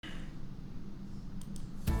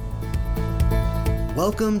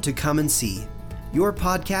Welcome to Come and See, your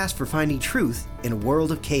podcast for finding truth in a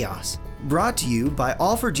world of chaos. Brought to you by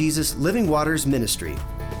All for Jesus Living Waters Ministry.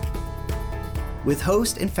 With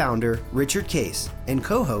host and founder Richard Case and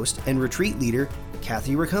co-host and retreat leader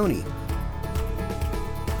Kathy Riccone.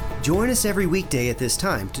 Join us every weekday at this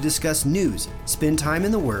time to discuss news, spend time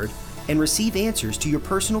in the Word, and receive answers to your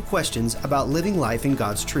personal questions about living life in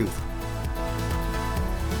God's truth.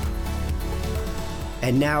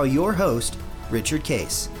 And now your host, Richard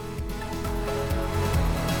Case.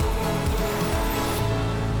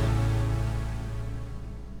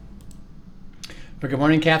 Well, good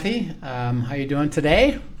morning, Kathy. How you doing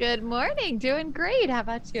today? Good morning. Doing great. How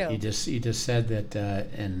about you? You just said that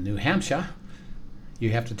in New Hampshire,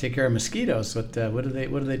 you have to take care of mosquitoes. What do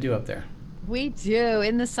they do up there? We do.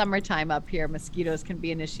 In the summertime up here, mosquitoes can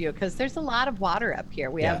be an issue because there's a lot of water up here.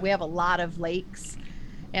 We have a lot of lakes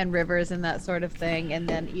and rivers and that sort of thing, and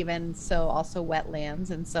then even so also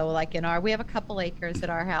wetlands. And so like we have a couple acres at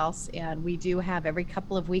our house, and we do have every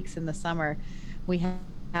couple of weeks in the summer we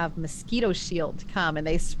have mosquito shield come, and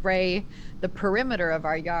they spray the perimeter of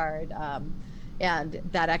our yard, and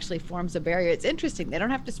that actually forms a barrier. It's interesting, they don't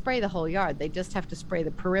have to spray the whole yard, they just have to spray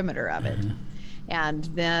the perimeter of it. And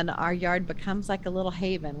then our yard becomes like a little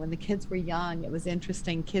haven. When the kids were young, it was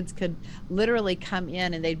interesting. Kids could literally come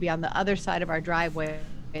in and they'd be on the other side of our driveway.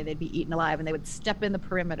 They'd be eaten alive, and they would step in the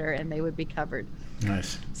perimeter and they would be covered.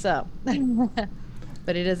 Nice. So,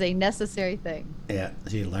 but it is a necessary thing. Yeah,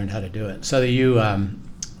 so you learned how to do it. So do you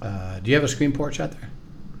have a screen porch out there?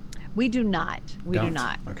 We do not. We do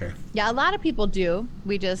not. Okay. Yeah, a lot of people do.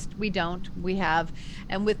 We don't. We have,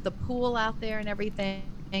 and with the pool out there and everything,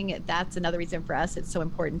 that's another reason for us. It's so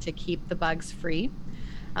important to keep the bugs free,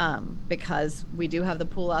 because we do have the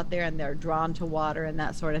pool out there and they're drawn to water and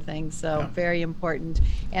that sort of thing. So very important.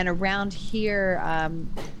 And around here,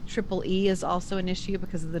 Triple E is also an issue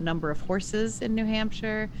because of the number of horses in New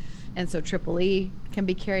Hampshire. And so Triple E can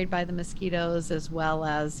be carried by the mosquitoes, as well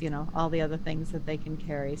as, all the other things that they can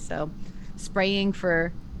carry. So spraying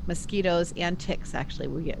for mosquitoes and ticks, actually,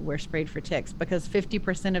 we're sprayed for ticks because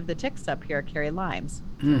 50% of the ticks up here carry Lymes.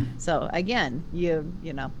 So again, you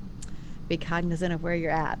be cognizant of where you're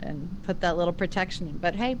at and put that little protection in.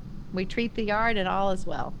 But hey, we treat the yard and all as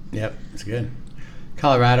well. Yep, it's good.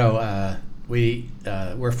 Colorado,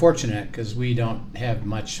 we're fortunate because we don't have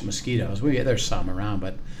much mosquitoes. There's some around,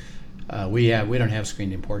 but we don't have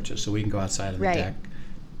screened-in porches, so we can go outside on the deck,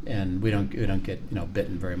 and we don't get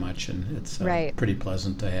bitten very much, and it's pretty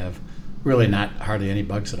pleasant to have. Really not hardly any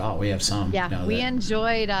bugs at all. We have some. Yeah, we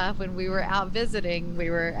enjoyed when we were out visiting.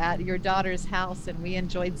 We were at your daughter's house, and we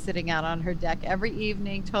enjoyed sitting out on her deck every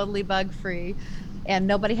evening, totally bug-free. And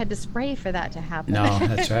nobody had to spray for that to happen. No,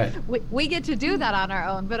 that's right. we get to do that on our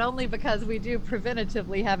own, but only because we do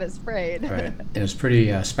preventatively have it sprayed. Right. It was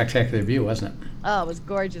pretty spectacular view, wasn't it? Oh, it was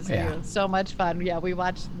gorgeous view. So much fun. Yeah, we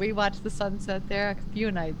watched the sunset there a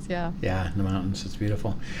few nights. Yeah. Yeah, in the mountains. It's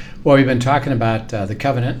beautiful. Well, we've been talking about the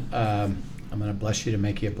covenant. I'm going to bless you to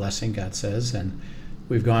make you a blessing, God says. And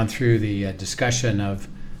we've gone through the discussion of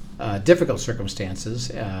difficult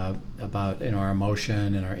circumstances about our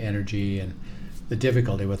emotion and our energy and the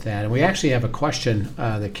difficulty with that. And we actually have a question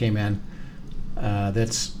that came in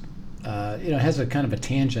that's has a kind of a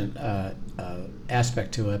tangent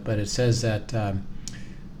aspect to it, but it says that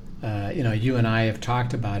you and I have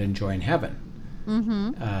talked about enjoying heaven,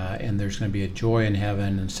 and there's going to be a joy in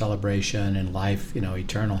heaven and celebration and life,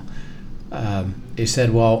 eternal. He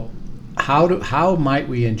said, well, how might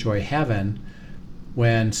we enjoy heaven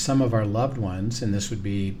when some of our loved ones, and this would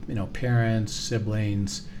be parents,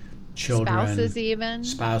 siblings, children,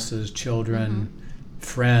 spouses, children,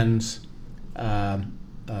 friends,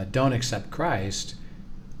 don't accept Christ,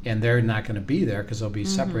 and they're not going to be there because they'll be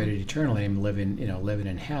separated eternally and living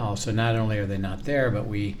in hell. So not only are they not there, but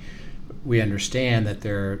we understand that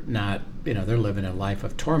they're not, they're living a life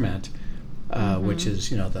of torment, which is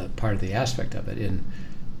the part of the aspect of it.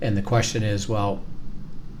 And the question is, well,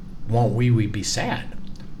 won't we be sad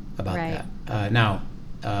about that? Now.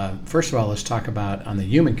 First of all, let's talk about on the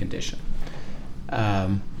human condition.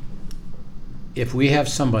 If we have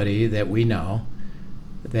somebody that we know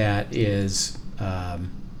that is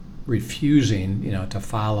refusing, to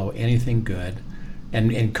follow anything good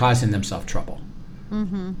and causing themselves trouble,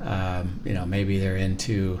 maybe they're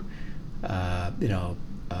into,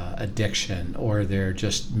 addiction, or they're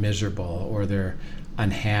just miserable, or they're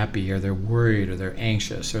unhappy, or they're worried, or they're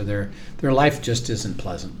anxious, or their life just isn't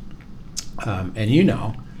pleasant. And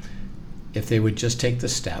if they would just take the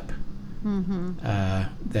step,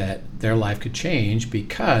 that their life could change,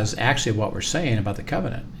 because actually what we're saying about the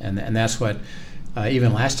covenant, and that's what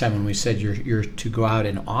even last time when we said you're to go out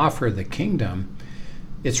and offer the kingdom,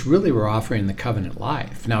 it's really we're offering the covenant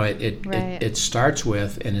life. Now it starts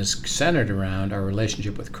with and is centered around our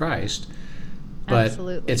relationship with Christ, but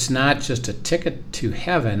Absolutely. it's not just a ticket to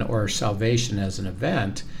heaven or salvation as an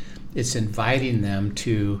event. It's inviting them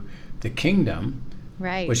to the kingdom,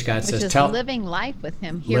 Right. which God says, is tell living life with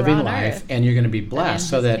Him here living on life, earth. and you're going to be blessed.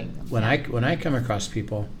 So His that kingdom, when I come across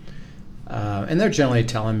people, and they're generally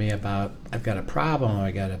telling me about, I've got a problem,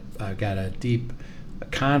 I've got a deep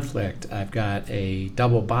conflict, I've got a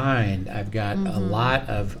double bind, I've got a lot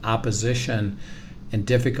of opposition and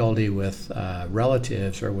difficulty with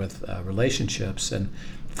relatives or with relationships, and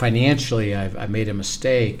financially I've made a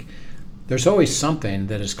mistake. There's always something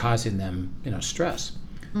that is causing them, stress.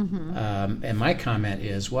 And my comment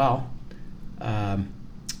is, well, I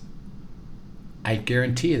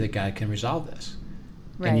guarantee you that God can resolve this.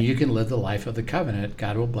 Right. And you can live the life of the covenant.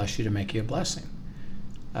 God will bless you to make you a blessing.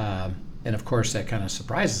 And of course, that kind of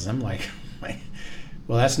surprises them. Like,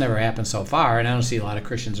 well, that's never happened so far, and I don't see a lot of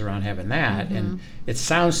Christians around having that. And it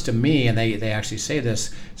sounds to me, and they actually say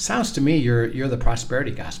this, sounds to me you're the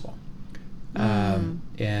prosperity gospel.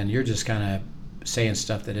 And you're just kind of saying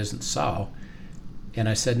stuff that isn't so. And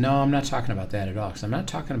I said, no, I'm not talking about that at all, because I'm not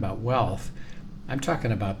talking about wealth. I'm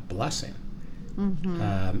talking about blessing.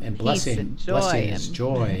 And blessing is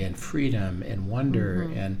joy and freedom and wonder,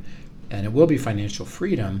 and it will be financial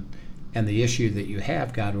freedom. And the issue that you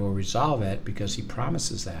have, God will resolve it because He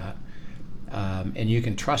promises that, and you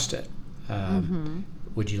can trust it.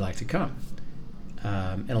 Would you like to come?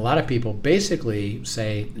 And a lot of people basically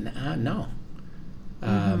say, no.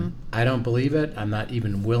 I don't believe it. I'm not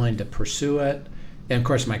even willing to pursue it. And of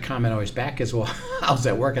course, my comment always back is, well, how's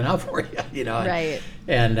that working out for you? Right.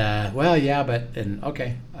 And well, yeah, and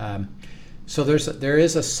okay. So there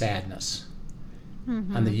is a sadness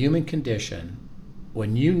on the human condition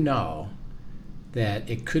when you know that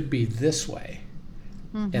it could be this way,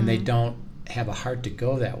 and they don't have a heart to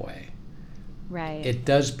go that way. Right. It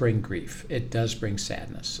does bring grief. It does bring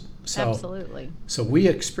sadness. So, Absolutely. So we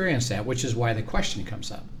experience that, which is why the question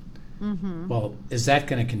comes up. Well, is that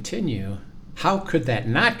going to continue? How could that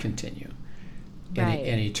not continue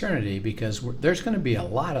in eternity? Because there's going to be a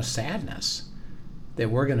lot of sadness that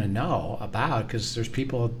we're going to know about, because there's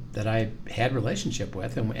people that I had relationship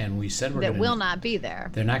with, and we said we're going to... That will not be there.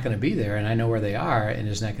 They're not going to be there, and I know where they are, and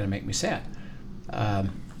isn't that going to make me sad?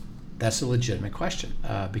 That's a legitimate question,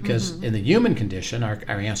 because in the human condition, our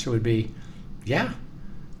answer would be, yeah,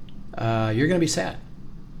 you're going to be sad.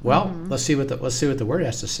 Well, let's see what the Word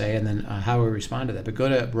has to say, and then how we respond to that. But go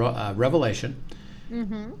to Revelation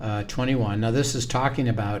 21. Now, this is talking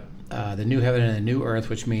about the new heaven and the new earth,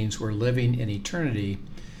 which means we're living in eternity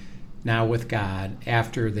now with God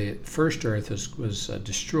after the first earth was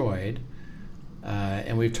destroyed.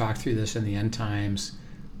 And we've talked through this in the end times.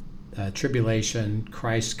 Tribulation,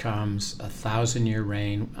 Christ comes, 1,000-year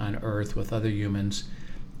reign on earth with other humans.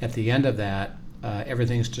 At the end of that,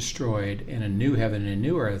 everything's destroyed, and a new heaven and a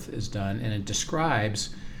new earth is done, and it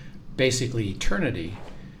describes basically eternity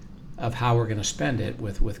of how we're going to spend it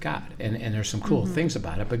with God. And there's some cool things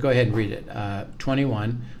about it, but go ahead and read it.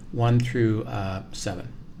 21, 1 through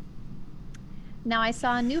 7. Now I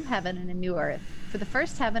saw a new heaven and a new earth, for the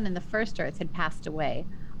first heaven and the first earth had passed away.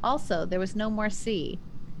 Also, there was no more sea.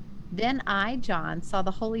 Then I, John, saw the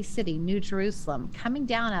holy city, New Jerusalem, coming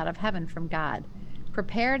down out of heaven from God,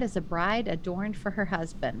 prepared as a bride adorned for her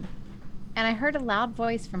husband. And I heard a loud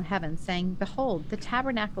voice from heaven saying, Behold, the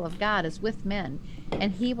tabernacle of God is with men,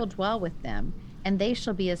 and He will dwell with them, and they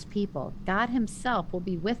shall be His people. God Himself will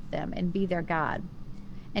be with them and be their God.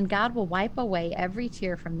 And God will wipe away every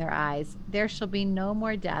tear from their eyes. There shall be no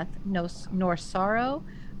more death, nor sorrow,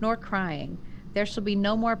 nor crying. There shall be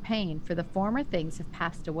no more pain, for the former things have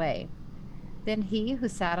passed away. Then He who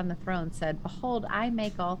sat on the throne said, Behold, I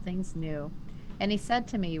make all things new. And He said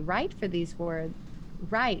to me, Write, for these words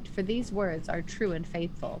are true and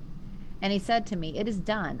faithful. And He said to me, It is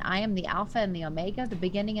done. I am the Alpha and the Omega, the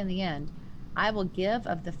beginning and the end. I will give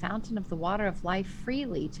of the fountain of the water of life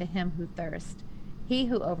freely to him who thirsts. He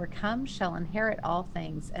who overcomes shall inherit all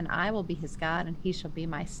things, and I will be his God, and he shall be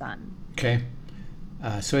my son. Okay.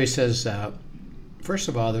 So he says, first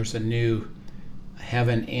of all, there's a new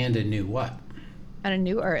heaven and a new what? And a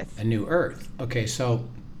new earth. A new earth. Okay, so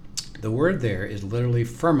the word there is literally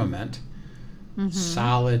firmament,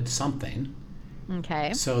 solid something.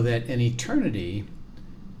 Okay. So that in eternity,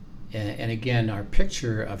 and again, our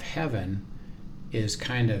picture of heaven is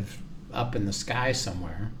kind of up in the sky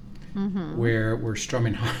somewhere, where we're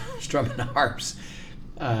strumming harps.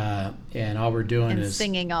 and all we're doing And is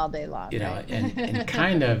singing all day long. you know, right? and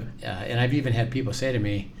kind of, and I've even had people say to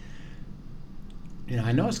me,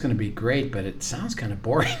 I know it's going to be great, but it sounds kind of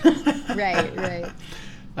boring. Right.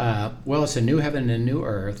 Well, it's a new heaven and a new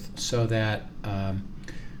earth, so that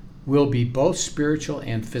we'll be both spiritual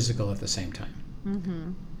and physical at the same time.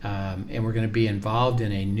 Mm-hmm. And we're going to be involved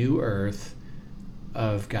in a new earth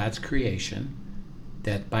of God's creation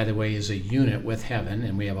that, by the way, is a unit with heaven,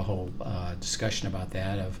 and we have a whole discussion about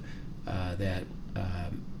that, that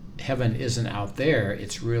heaven isn't out there,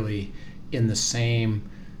 it's really in the same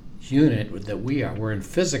unit that we are. We're in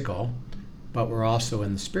physical, but we're also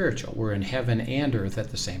in the spiritual. We're in heaven and earth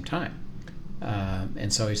at the same time.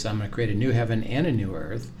 And so he said, I'm going to create a new heaven and a new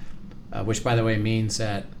earth, which, by the way, means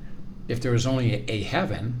that if there was only a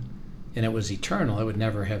heaven and it was eternal, it would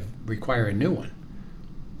never have require a new one.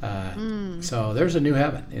 So there's a new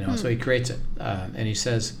heaven, so he creates it. And he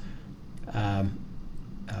says, God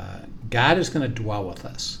is going to dwell with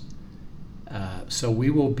us. So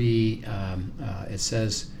we will be, it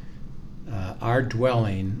says, our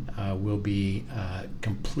dwelling will be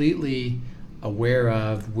completely aware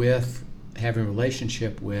of, with, having a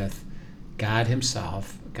relationship with God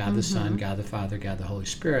himself, God the Son, God the Father, God the Holy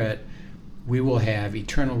Spirit. We will have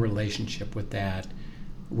eternal relationship with that,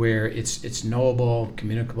 where it's knowable,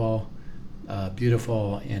 communicable,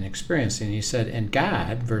 beautiful, and experienced. And he said, and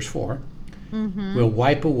God, verse 4, will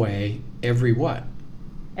wipe away every what?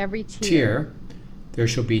 Every tear. There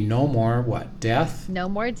shall be no more what? Death. No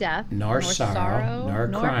more death. Nor sorrow, nor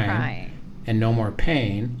crying, and no more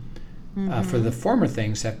pain. For the former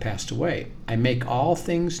things have passed away. I make all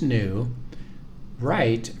things new.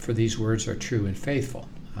 Right, for these words are true and faithful.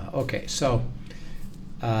 Okay, so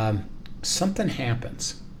something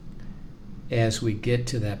happens as we get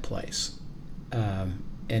to that place. And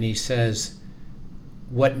he says,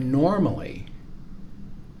 what normally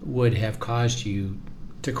would have caused you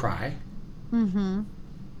to cry,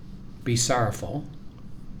 be sorrowful,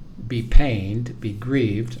 be pained, be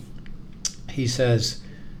grieved, he says,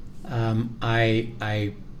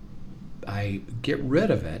 I get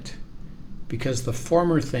rid of it because the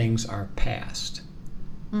former things are past.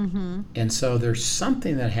 And so there's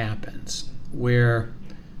something that happens where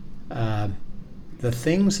the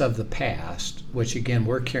things of the past, which again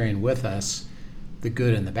we're carrying with us the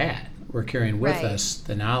good and the bad. We're carrying with us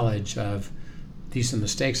the knowledge of these are the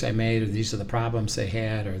mistakes I made, or these are the problems they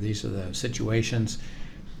had, or these are the situations,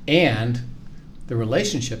 and the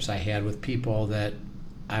relationships I had with people that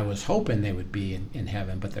I was hoping they would be in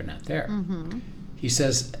heaven, but they're not there. He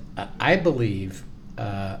says, I believe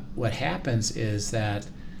what happens is that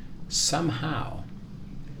somehow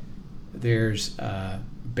there's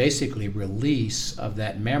basically release of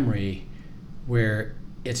that memory where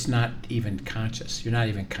it's not even conscious. You're not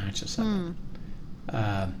even conscious of it.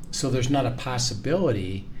 So there's not a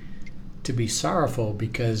possibility to be sorrowful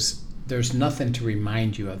because there's nothing to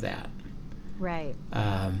remind you of that. Right.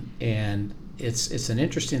 And it's an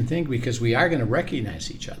interesting thing because we are going to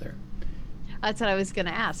recognize each other. That's what I was going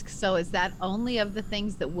to ask. So is that only of the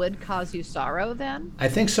things that would cause you sorrow then? I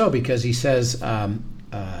think so, because he says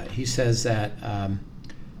that I'm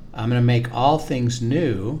going to make all things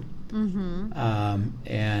new,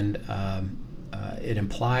 and it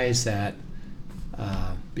implies that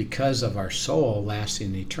because of our soul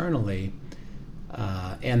lasting eternally,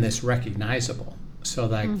 and this recognizable. So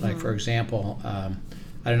like for example,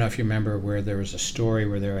 I don't know if you remember where there was a story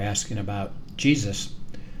where they were asking about Jesus,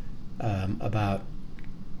 about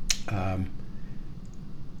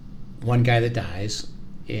one guy that dies,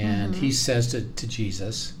 and he says to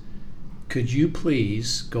Jesus, could you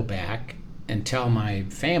please go back and tell my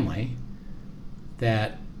family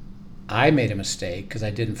that I made a mistake because I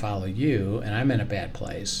didn't follow you and I'm in a bad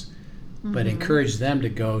place, but encourage them to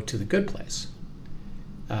go to the good place.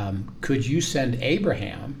 Could you send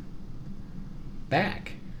Abraham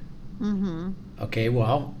back? Okay,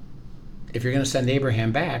 well, if you're going to send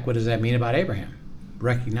Abraham back, what does that mean about Abraham?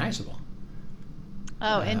 Recognizable.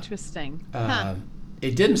 Oh, interesting.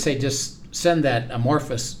 It didn't say just send that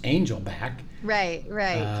amorphous angel back. Right.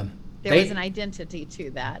 There was an identity to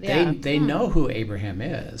that. Yeah. They know who Abraham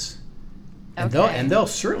is, and they'll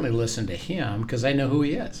certainly listen to him because they know who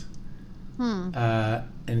he is.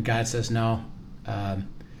 And God says, no,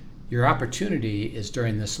 your opportunity is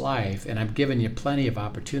during this life, and I'm giving you plenty of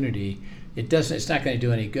opportunity. It's not going to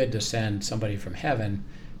do any good to send somebody from heaven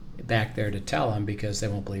back there to tell them because they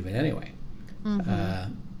won't believe it anyway.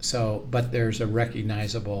 But there's a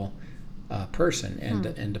recognizable person,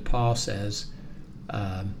 and Paul says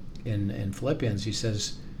in Philippians, he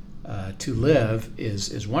says, to live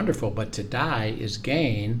is wonderful, but to die is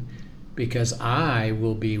gain. because I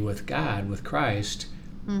will be with God, with Christ,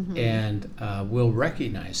 and will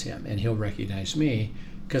recognize him, and he'll recognize me,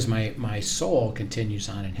 because my soul continues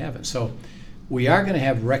on in heaven. So we are going to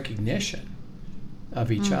have recognition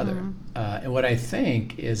of each other. And what I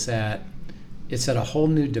think is that it's at a whole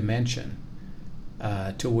new dimension,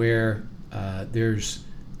 to where there's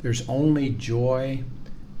only joy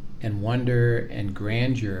and wonder and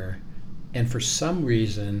grandeur, and for some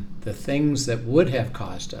reason the things that would have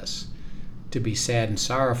caused us to be sad and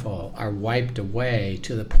sorrowful are wiped away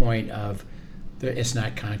to the point of it's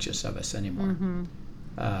not conscious of us anymore.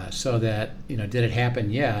 So that, did it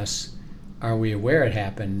happen? Yes. Are we aware it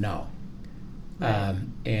happened? No. Right.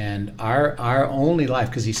 And our only life,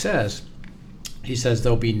 because he says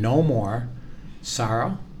there'll be no more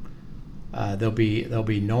sorrow, there'll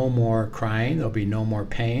be no more crying, there'll be no more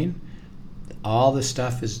pain. All the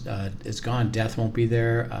stuff is gone. Death won't be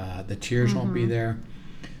there. The tears won't be there.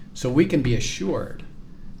 So we can be assured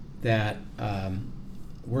that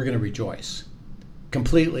we're going to rejoice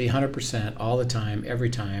completely, 100%, all the time, every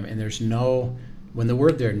time. And there's no, when the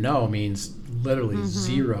word there, no, means literally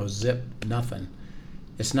zero, zip, nothing.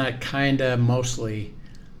 It's not kinda, mostly.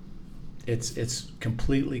 It's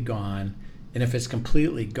completely gone. And if it's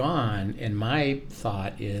completely gone, and my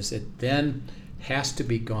thought is it then has to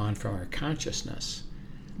be gone from our consciousness.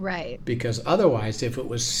 Right. Because otherwise, if it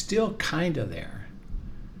was still kinda there,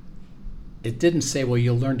 it didn't say, well,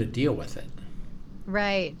 you'll learn to deal with it.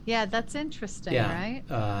 Right. Yeah, that's interesting, right?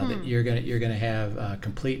 That you're gonna have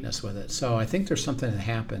completeness with it. So I think there's something that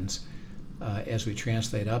happens as we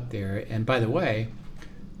translate up there. And by the way,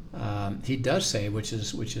 he does say, which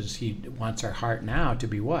is he wants our heart now to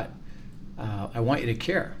be what? I want you to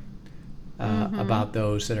care about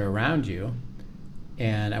those that are around you,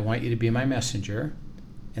 and I want you to be my messenger.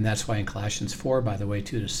 And that's why in Colossians 4, by the way,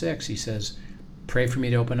 2-6, he says, pray for me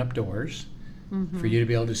to open up doors, for you to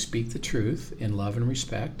be able to speak the truth in love and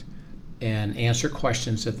respect, and answer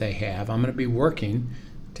questions that they have. I'm going to be working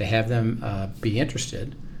to have them be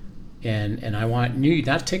interested, and I want you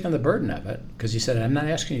not to take on the burden of it, because he said, I'm not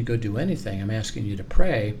asking you to go do anything. I'm asking you to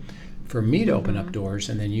pray for me to open up doors,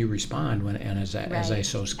 and then you respond as I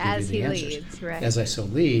so give you the answers. Leads, right. As I so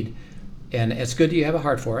lead. And it's good you have a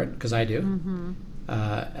heart for it, because I do.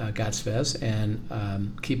 God says,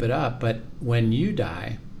 and keep it up. But when you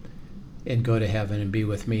die and go to heaven and be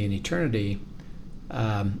with me in eternity,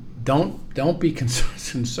 don't be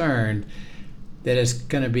concerned that it's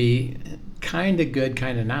going to be kind of good,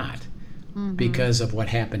 kind of not, because of what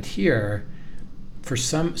happened here. For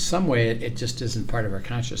some way, it just isn't part of our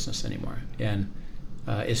consciousness anymore, and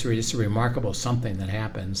it's a remarkable something that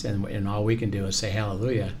happens, and all we can do is say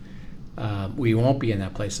hallelujah. We won't be in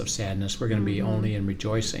that place of sadness. We're going to be only in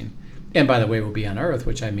rejoicing. And by the way, we'll be on earth,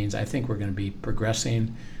 which means I think we're going to be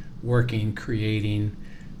progressing, working, creating,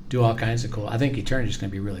 do all kinds of cool. I think eternity is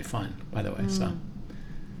going to be really fun, by the way. So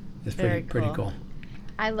it's pretty cool.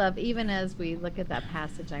 I love, even as we look at that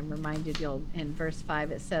passage, I'm reminded in verse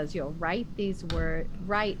 5, it says, you'll write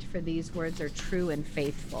for these words are true and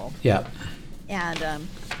faithful. Yeah. And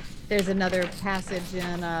there's another passage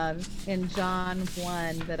in John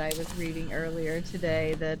 1 that I was reading earlier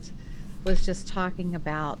today that was just talking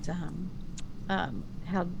about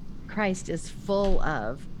how Christ is full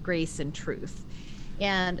of grace and truth.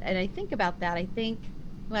 And I think about that. I think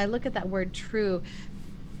when I look at that word true,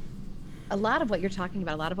 a lot of what you're talking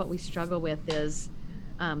about, a lot of what we struggle with is,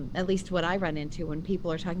 at least what I run into when people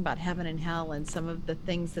are talking about heaven and hell and some of the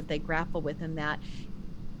things that they grapple with in that,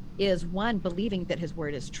 is one, believing that his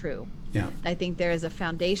word is true. Yeah. I think there is a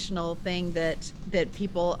foundational thing that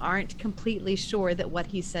people aren't completely sure that what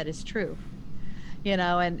he said is true.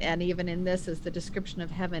 And even in this is the description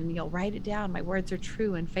of heaven, write it down. My words are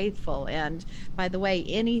true and faithful. And by the way,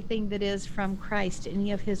 anything that is from Christ,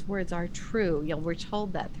 any of his words are true. We're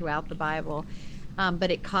told that throughout the Bible.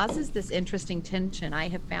 But it causes this interesting tension I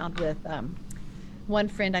have found with one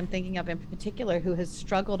friend I'm thinking of in particular who has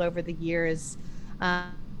struggled over the years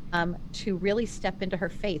to really step into her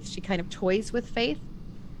faith. She kind of toys with faith,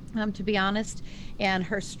 to be honest. And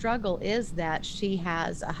her struggle is that she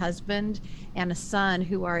has a husband and a son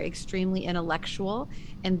who are extremely intellectual,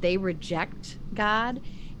 and they reject God.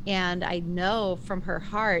 And I know from her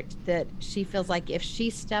heart that she feels like if she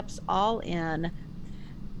steps all in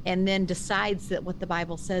and then decides that what the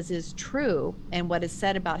Bible says is true and what is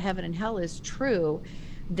said about heaven and hell is true,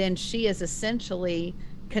 then she is essentially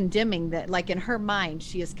condemning that, like in her mind,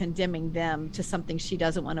 she is condemning them to something she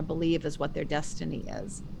doesn't want to believe is what their destiny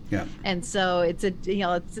is. Yeah. And so it's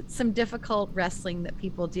it's some difficult wrestling that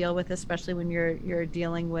people deal with, especially when you're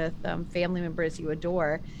dealing with family members you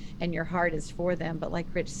adore and your heart is for them. But like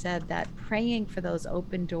Rich said, that praying for those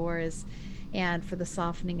open doors and for the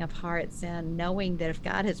softening of hearts, and knowing that if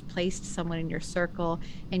God has placed someone in your circle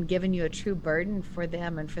and given you a true burden for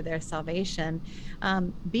them and for their salvation,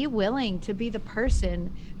 be willing to be the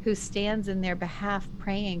person who stands in their behalf,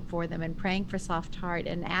 praying for them and praying for soft heart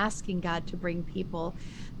and asking God to bring people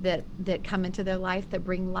that come into their life that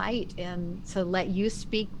bring light, and to let you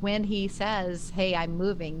speak when he says, hey, I'm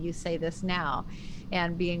moving, you say this now,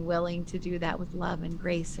 and being willing to do that with love and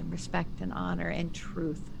grace and respect and honor and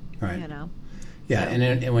truth. Right. Yeah, So.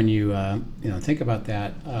 and when you think about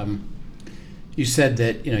that, you said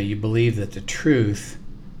that you believe that the truth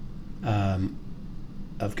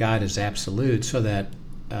of God is absolute, so that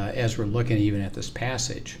as we're looking even at this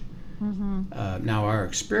passage, now our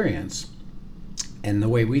experience and the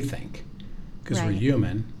way we think, because we're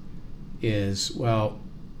human, is, well,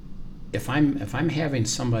 if I'm having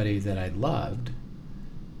somebody that I loved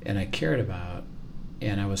and I cared about,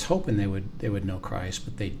 and I was hoping they would know Christ,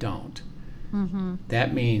 but they don't.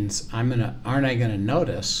 That means aren't I gonna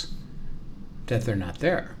notice that they're not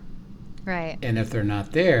there? Right. And if they're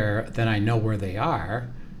not there, then I know where they are,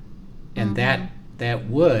 and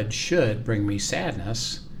that should bring me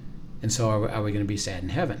sadness. And so are we going to be sad in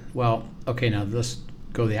heaven? Well, okay, now let's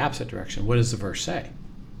go the opposite direction. What does the verse say?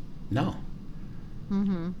 No.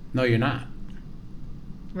 No, you're not.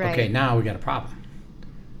 Right. Okay, now we got a problem.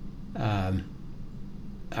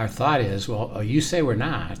 Our thought is, well, you say we're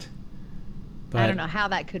not, but I don't know how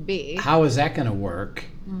that could be. How is that going to work?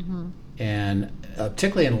 And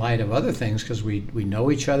particularly in light of other things, because we know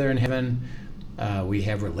each other in heaven, we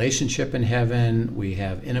have relationship in heaven, we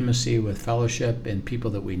have intimacy with fellowship and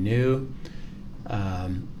people that we knew.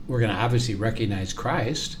 We're going to obviously recognize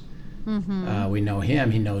Christ. We know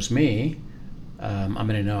him, he knows me. I'm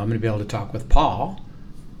going to be able to talk with Paul.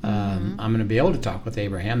 I'm going to be able to talk with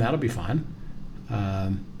Abraham. That'll be fun.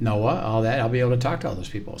 Noah, all that. I'll be able to talk to all those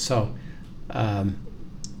people. So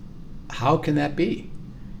how can that be?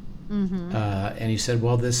 And he said,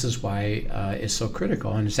 well, this is why it's so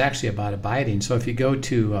critical, and it's actually about abiding. So if you go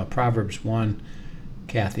to Proverbs 1,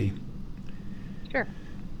 Kathy. Sure.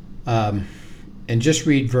 And just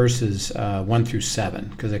read verses 1 through 7,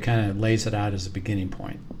 because it kind of lays it out as a beginning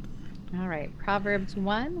point. All right. Proverbs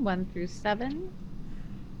 1 through 7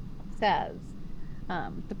 says,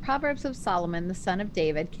 the Proverbs of Solomon, the son of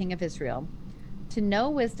David, king of Israel. To know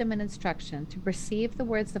wisdom and instruction, to perceive the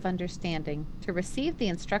words of understanding, to receive the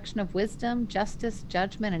instruction of wisdom, justice,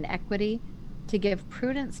 judgment, and equity, to give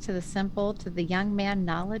prudence to the simple, to the young man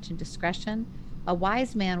knowledge and discretion. A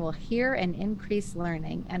wise man will hear and increase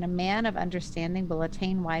learning, and a man of understanding will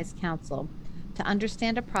attain wise counsel. To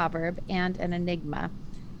understand a proverb and an enigma,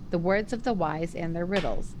 the words of the wise and their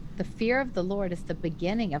riddles. The fear of the Lord is the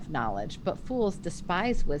beginning of knowledge, but fools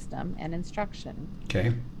despise wisdom and instruction.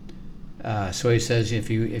 Okay. So he says,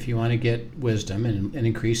 if you want to get wisdom and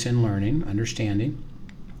increase in learning, understanding,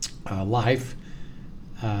 life,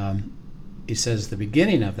 he says the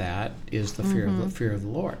beginning of that is the fear of the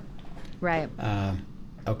Lord. Right.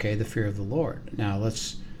 Okay, the fear of the Lord. Now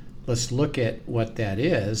let's look at what that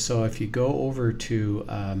is. So if you go over to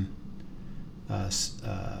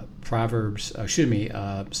Psalm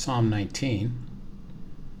 19.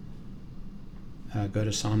 Go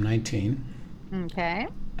to Psalm 19. Okay.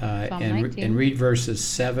 And read verses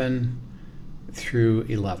 7 through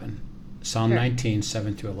 11. Psalm 19,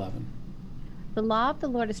 7 through 11. The law of the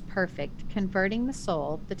Lord is perfect, converting the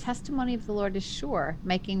soul. The testimony of the Lord is sure,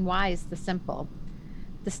 making wise the simple.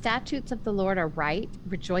 The statutes of the Lord are right,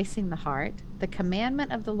 rejoicing the heart. The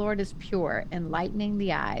commandment of the Lord is pure, enlightening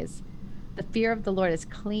the eyes. The fear of the Lord is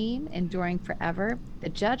clean, enduring forever. The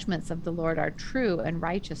judgments of the Lord are true and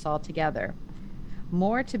righteous altogether.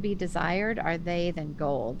 More to be desired are they than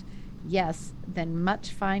gold, yes, than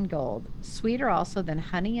much fine gold, sweeter also than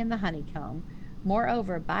honey in the honeycomb.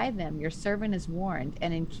 Moreover, by them your servant is warned,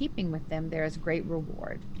 and in keeping with them there is great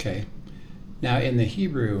reward. Okay. Now in the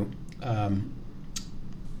Hebrew,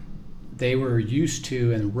 they were used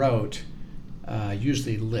to and wrote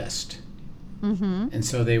usually list. And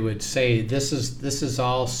so they would say, this is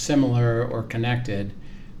all similar or connected,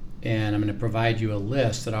 and I'm going to provide you a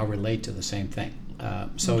list that all relate to the same thing.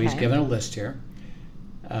 So he's given a list here.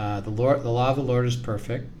 The law of the Lord is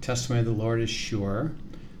perfect. Testimony of the Lord is sure.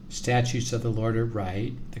 Statutes of the Lord are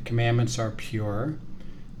right. The commandments are pure.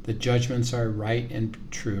 The judgments are right and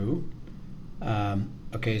true.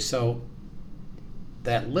 Okay, so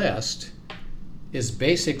that list is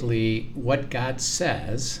basically what God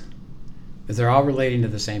says, is they're all relating to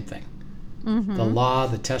the same thing. The law,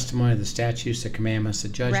 the testimony, the statutes, the commandments, the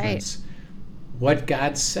judgments. Right. What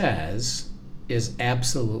God says is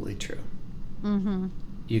absolutely true.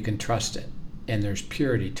 You can trust it, and there's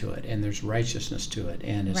purity to it, and there's righteousness to it,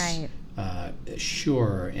 and it's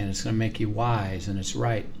sure, and it's going to make you wise, and it's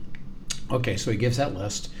right. Okay, so he gives that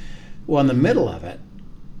list. Well, in the middle of it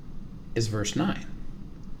is verse 9.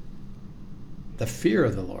 The fear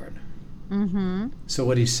of the Lord. So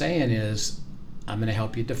what he's saying is, I'm going to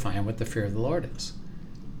help you define what the fear of the Lord is.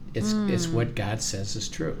 It's what God says is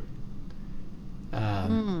true.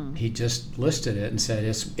 He just listed it and said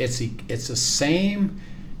it's the same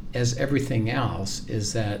as everything else.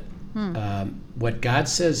 Is that what God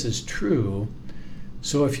says is true?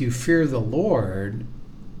 So if you fear the Lord,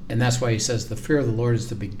 and that's why he says the fear of the Lord is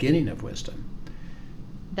the beginning of wisdom.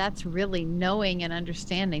 That's really knowing and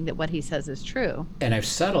understanding that what he says is true. And I've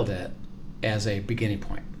settled it as a beginning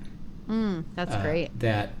point. That's great.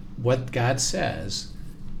 That what God says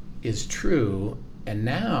is true. And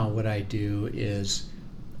now what I do is,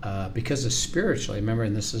 because it's spiritually, remember,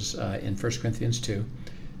 and this is in 1 Corinthians 2,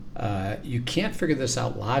 you can't figure this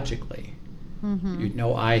out logically.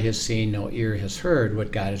 No eye has seen, no ear has heard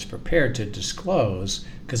what God is prepared to disclose,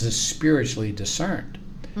 because it's spiritually discerned.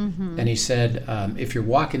 And he said, if you're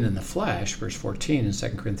walking in the flesh, verse 14 in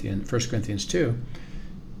 1 Corinthians 2,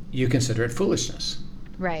 you consider it foolishness.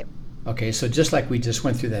 Right. Okay, so just like we just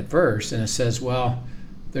went through that verse, and it says, well,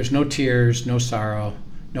 there's no tears, no sorrow,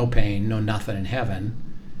 no pain, no nothing in heaven.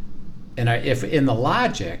 And if in the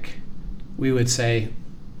logic, we would say,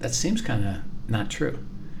 that seems kind of not true.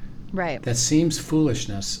 Right. That seems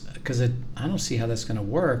foolishness, because I don't see how that's going to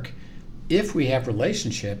work. If we have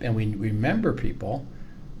relationship and we remember people,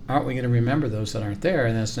 aren't we going to remember those that aren't there?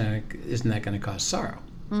 And isn't that going to cause sorrow?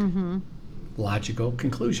 Logical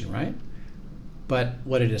conclusion, right? But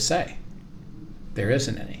what did it say? There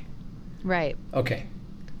isn't any. Right. Okay.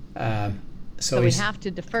 So we have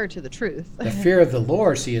to defer to the truth. The fear of the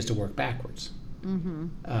Lord, see, is to work backwards.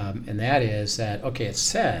 And that is that, okay, it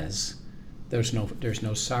says there's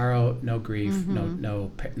no sorrow, no grief,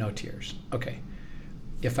 no tears. Okay.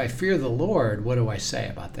 If I fear the Lord, what do I say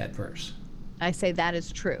about that verse? I say that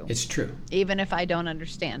is true. It's true. Even if I don't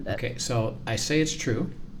understand it. Okay, so I say it's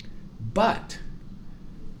true, but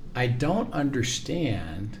I don't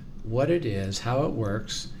understand what it is, how it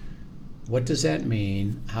works, what does that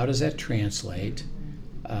mean, how does that translate.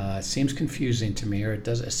 It seems confusing to me, or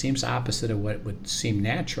it seems opposite of what would seem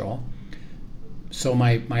natural. So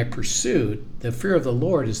my pursuit, the fear of the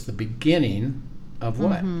Lord, is the beginning of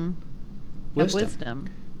what? Wisdom.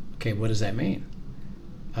 Okay, what does that mean?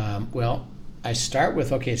 Well, I start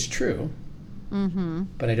with, okay, it's true,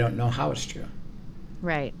 but I don't know how it's true.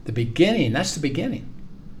 Right. The beginning, that's the beginning.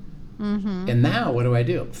 And now what do I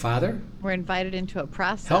do? Father, we're invited into a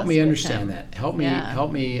process. help me understand that. Help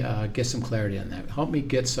me get some clarity on that. Help me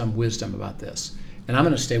get some wisdom about this. And I'm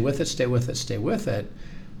going to stay with it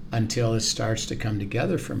until it starts to come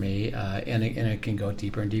together for me, and it can go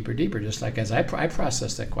deeper and deeper, just like as I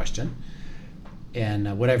process that question.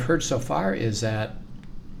 And what I've heard so far is that,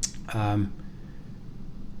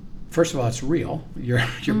 first of all, it's real. Your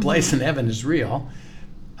place in heaven is real.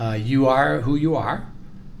 You are who you are.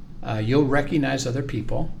 You'll recognize other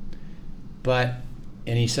people. And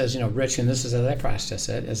he says, Rich, and this is as I process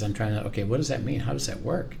it, as I'm trying to, okay, what does that mean? How does that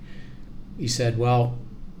work? He said, well,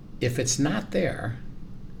 if it's not there,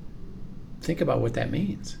 think about what that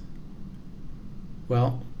means.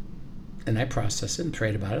 Well, and I processed it and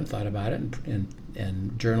prayed about it and thought about it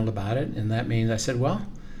and journaled about it. And that means I said, well,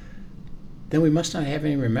 then we must not have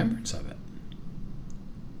any remembrance of it.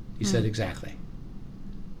 He said, exactly.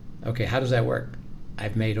 Okay, how does that work?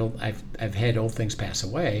 I've had old things pass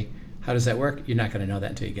away. How does that work? You're not going to know that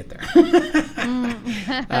until you get there.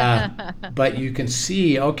 But you can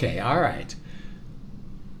see, okay, all right.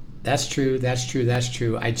 That's true.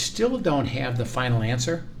 I still don't have the final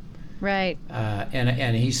answer. Right.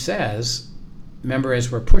 And he says, remember,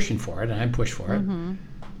 as we're pushing for it, and I'm pushed for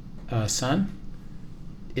it, son,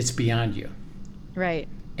 it's beyond you. Right.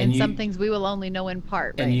 And some things we will only know in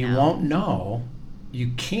part. And you won't know, you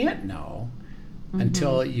can't know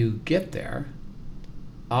until you get there.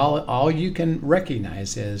 All you can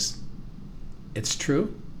recognize is it's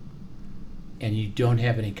true, and you don't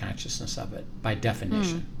have any consciousness of it by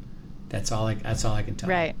definition. That's all I can tell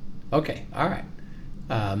you. Right. Okay. All right.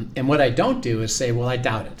 And what I don't do is say, well, I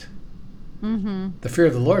doubt it. The fear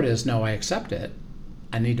of the Lord is, no, I accept it.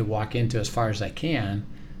 I need to walk into as far as I can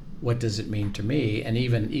what does it mean to me, and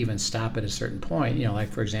even stop at a certain point. Like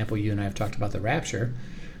for example, you and I have talked about the rapture.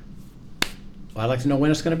 Well, I'd like to know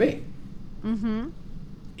when it's going to be. Mm-hmm.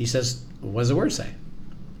 He says, what does the word say?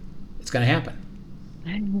 It's going to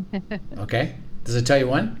happen. Okay. Does it tell you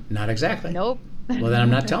when? Not exactly. Nope. Well, then I'm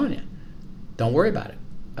not telling you. Don't worry about it.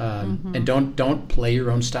 And don't play your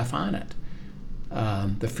own stuff on it.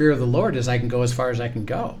 The fear of the Lord is I can go as far as I can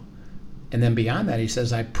go. And then beyond that, he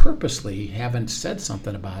says, I purposely haven't said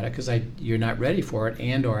something about it because you're not ready for it,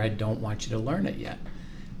 and or I don't want you to learn it yet.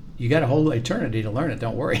 You got a whole eternity to learn it.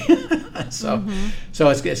 Don't worry. So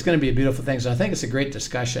it's going to be a beautiful thing. So I think it's a great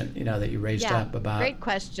discussion, that you raised up about. Great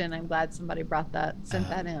question. I'm glad somebody sent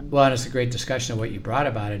that in. Well, and it's a great discussion of what you brought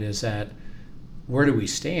about it is that where do we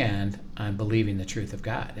stand on believing the truth of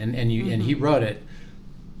God? And he wrote it.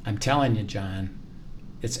 I'm telling you, John,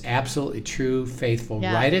 it's absolutely true, faithful.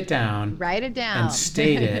 Yeah. Write it down. And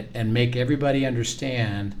state it and make everybody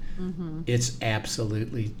understand it's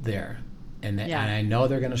absolutely there. And I know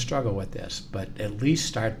they're going to struggle with this, but at least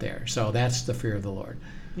start there. So that's the fear of the Lord.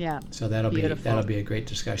 Yeah. So that'll be a great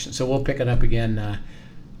discussion. So we'll pick it up again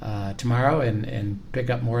tomorrow and pick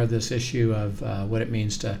up more of this issue of what it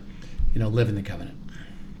means to, live in the covenant.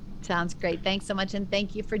 Sounds great. Thanks so much, and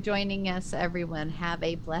thank you for joining us, everyone. Have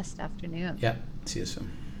a blessed afternoon. Yep. See you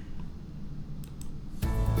soon.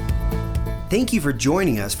 Thank you for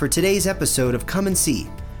joining us for today's episode of Come and See,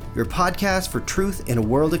 your podcast for truth in a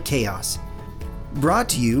world of chaos. Brought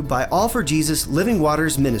to you by All for Jesus Living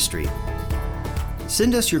Waters Ministry.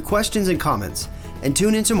 Send us your questions and comments, and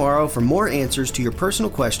tune in tomorrow for more answers to your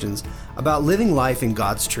personal questions about living life in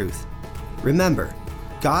God's truth. Remember,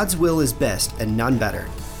 God's will is best and none better.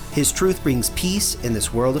 His truth brings peace in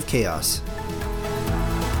this world of chaos.